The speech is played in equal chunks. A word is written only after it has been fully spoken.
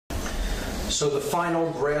So the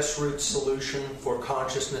final grassroots solution for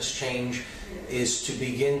consciousness change is to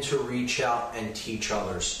begin to reach out and teach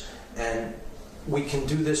others. And we can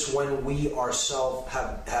do this when we ourselves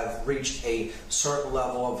have reached a certain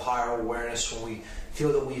level of higher awareness, when we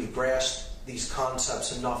feel that we've grasped these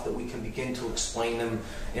concepts enough that we can begin to explain them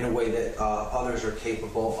in a way that others are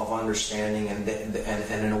capable of understanding, and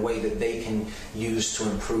in a way that they can use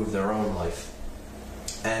to improve their own life.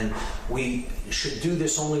 And we should do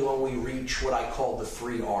this only when we reach what I call the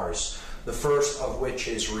 3 R's, the first of which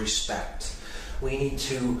is respect. We need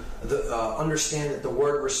to understand that the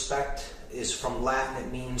word respect is from Latin.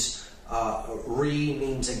 It means re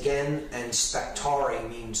means again, and spectare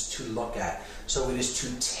means to look at. So it is to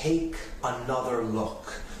take another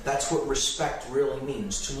look. That's what respect really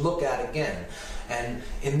means, to look at again. And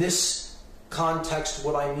in this context,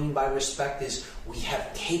 what I mean by respect is we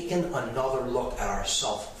have taken another look at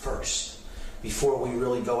ourselves first before we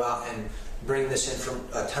really go out and bring this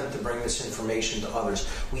attempt to bring this information to others.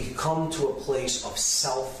 We come to a place of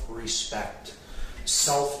self-respect,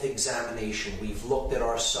 self-examination. We've looked at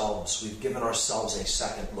ourselves. We've given ourselves a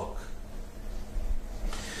second look.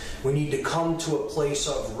 We need to come to a place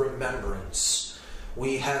of remembrance.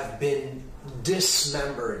 We have been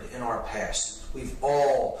dismembered in our past. We've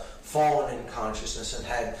all fallen in consciousness and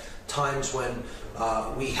had times when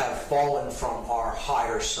we have fallen from our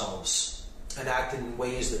higher selves and acted in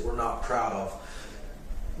ways that we're not proud of.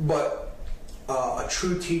 But a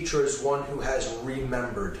true teacher is one who has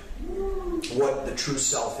remembered what the true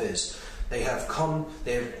self is. They have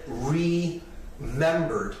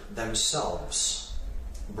remembered themselves,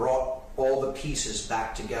 brought all the pieces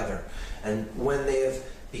back together. And when they have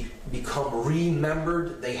become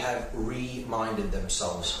remembered, they have reminded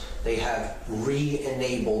themselves. They have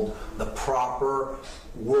re-enabled the proper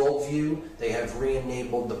worldview. They have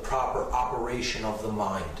re-enabled the proper operation of the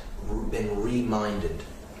mind, been reminded.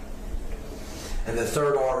 And the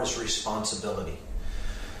third R is responsibility.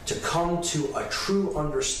 To come to a true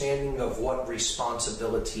understanding of what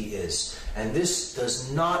responsibility is. And this does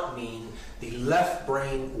not mean the left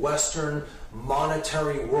brain, Western,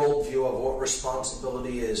 monetary worldview of what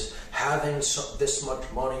responsibility is, having this much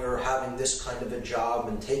money or having this kind of a job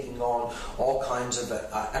and taking on all kinds of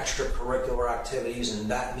extracurricular activities, and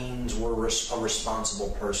that means we're a responsible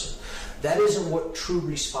person. That isn't what true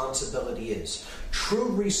responsibility is. True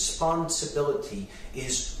responsibility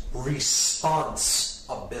is responsibility.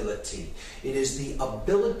 It is the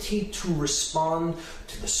ability to respond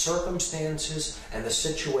to the circumstances and the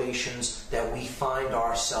situations that we find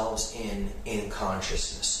ourselves in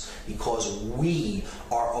consciousness, because we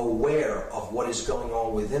are aware of what is going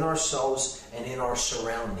on within ourselves and in our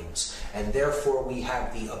surroundings, and therefore we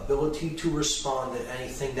have the ability to respond to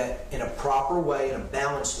anything that, in a proper way, in a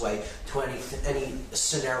balanced way, to any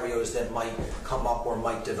scenarios that might come up or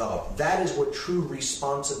might develop. That is what true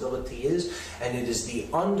responsibility is, and it is the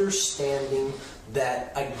understanding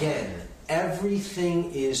that, again,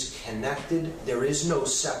 everything is connected. There is no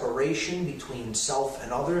separation between self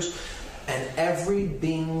and others, and every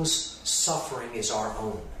being's suffering is our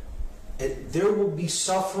own. There will be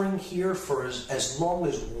suffering here for as long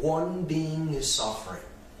as one being is suffering.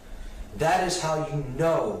 That is how you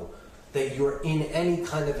know that you're in any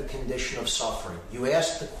kind of a condition of suffering. You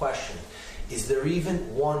ask the question, is there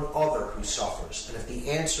even one other who suffers? And if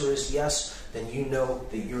the answer is yes, then you know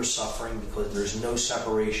that you're suffering, because there's no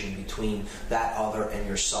separation between that other and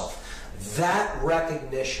yourself. That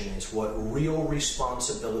recognition is what real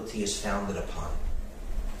responsibility is founded upon.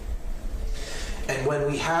 And when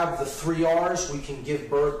we have the 3 R's, we can give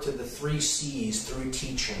birth to the 3 C's through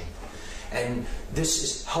teaching. And this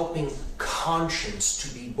is helping conscience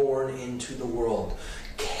to be born into the world.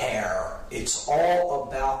 Care. It's all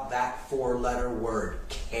about that 4-letter word,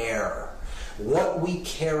 care. What we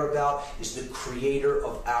care about is the creator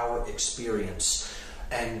of our experience.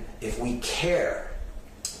 And if we care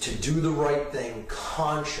to do the right thing,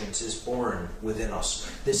 conscience is born within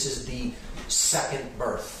us. This is the second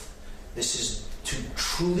birth. This is to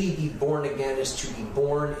truly be born again, is to be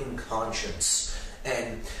born in conscience.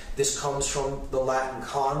 And this comes from the Latin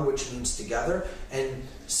con, which means together, and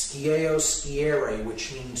scieo sciere,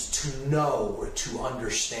 which means to know or to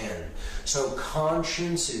understand. So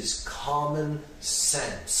conscience is common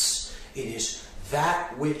sense. It is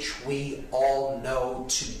that which we all know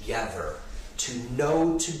together. To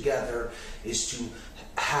know together is to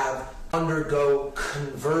undergo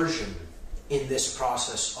conversion in this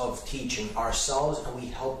process of teaching ourselves, and we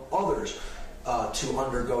help others to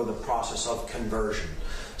undergo the process of conversion.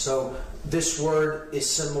 So this word is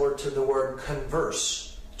similar to the word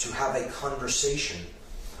converse, to have a conversation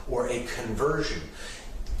or a conversion.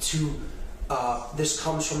 To This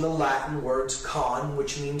comes from the Latin words con,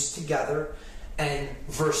 which means together, and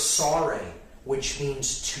versare, which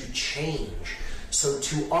means to change. So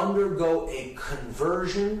to undergo a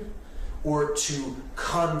conversion or to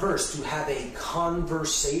converse, to have a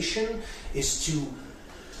conversation, is to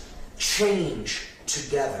change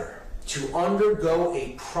together. To undergo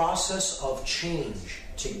a process of change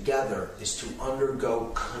together is to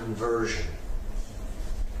undergo conversion.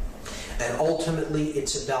 And ultimately,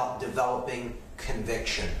 it's about developing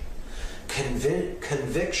conviction.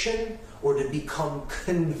 Conviction, or to become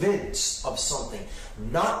convinced of something.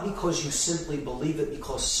 Not because you simply believe it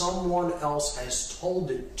because someone else has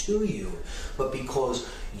told it to you, but because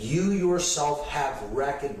you yourself have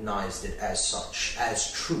recognized it as such,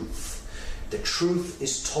 as truth. The truth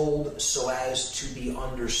is told so as to be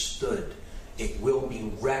understood. It will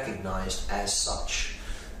be recognized as such.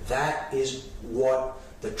 That is what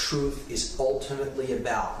the truth is ultimately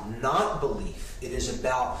about. Not belief. It is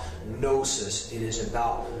about gnosis. It is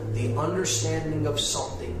about the understanding of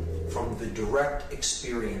something from the direct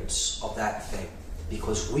experience of that thing.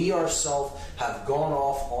 Because we ourselves have gone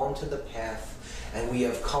off onto the path and we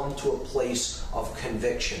have come to a place of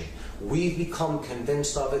conviction. We've become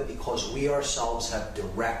convinced of it because we ourselves have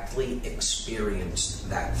directly experienced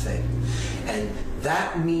that thing. And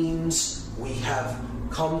that means we have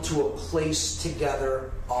come to a place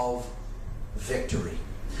together of victory.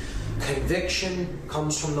 Conviction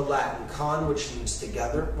comes from the Latin con, which means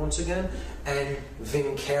together, once again, and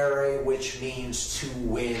vincere, which means to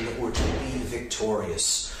win or to be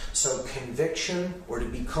victorious. So conviction, or to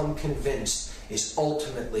become convinced, is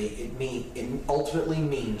ultimately, it ultimately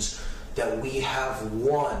means that we have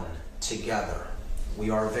won together. We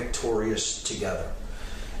are victorious together.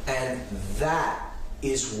 And that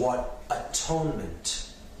is what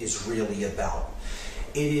atonement is really about.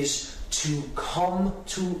 It is to come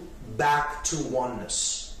back to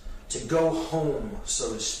oneness, to go home,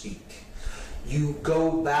 so to speak. You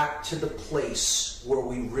go back to the place where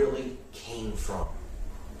we really came from.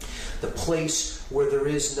 The place where there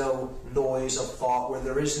is no noise of thought, where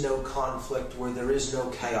there is no conflict, where there is no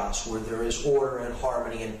chaos, where there is order and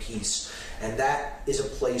harmony and peace. And that is a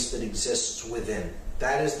place that exists within.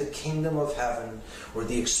 That is the kingdom of heaven, or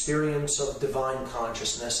the experience of divine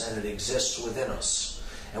consciousness, and it exists within us.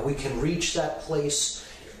 And we can reach that place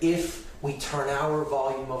if we turn our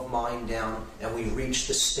volume of mind down and we reach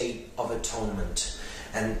the state of atonement.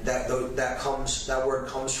 And that word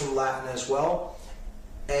comes from Latin as well.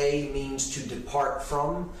 A means to depart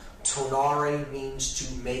from, tonare means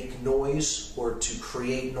to make noise or to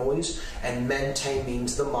create noise, and mente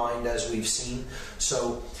means the mind, as we've seen.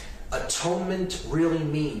 So atonement really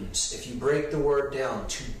means, if you break the word down,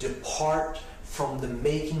 to depart from the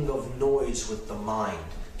making of noise with the mind,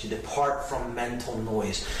 to depart from mental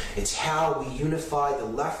noise. It's how we unify the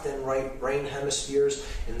left and right brain hemispheres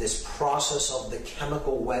in this process of the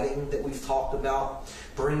chemical wedding that we've talked about,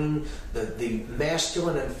 bringing the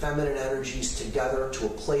masculine and feminine energies together to a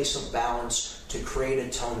place of balance to create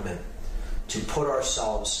atonement, to put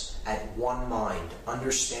ourselves at one mind,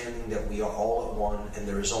 understanding that we are all at one and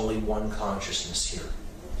there is only one consciousness here.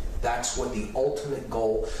 That's what the ultimate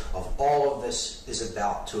goal of all of this is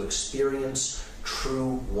about, to experience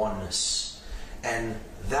true oneness. And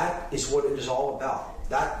that is what it is all about.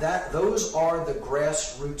 Those are the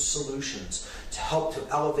grassroots solutions to help to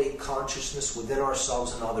elevate consciousness within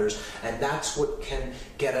ourselves and others. And that's what can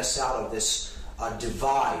get us out of this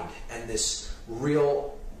divide and this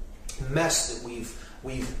real mess that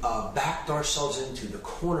we've backed ourselves into, the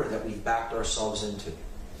corner that we've backed ourselves into.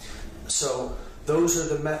 So those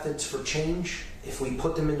are the methods for change. If we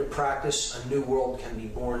put them into practice, a new world can be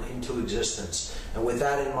born into existence. And with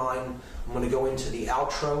that in mind, I'm going to go into the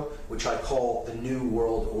outro, which I call the New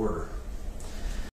World Order.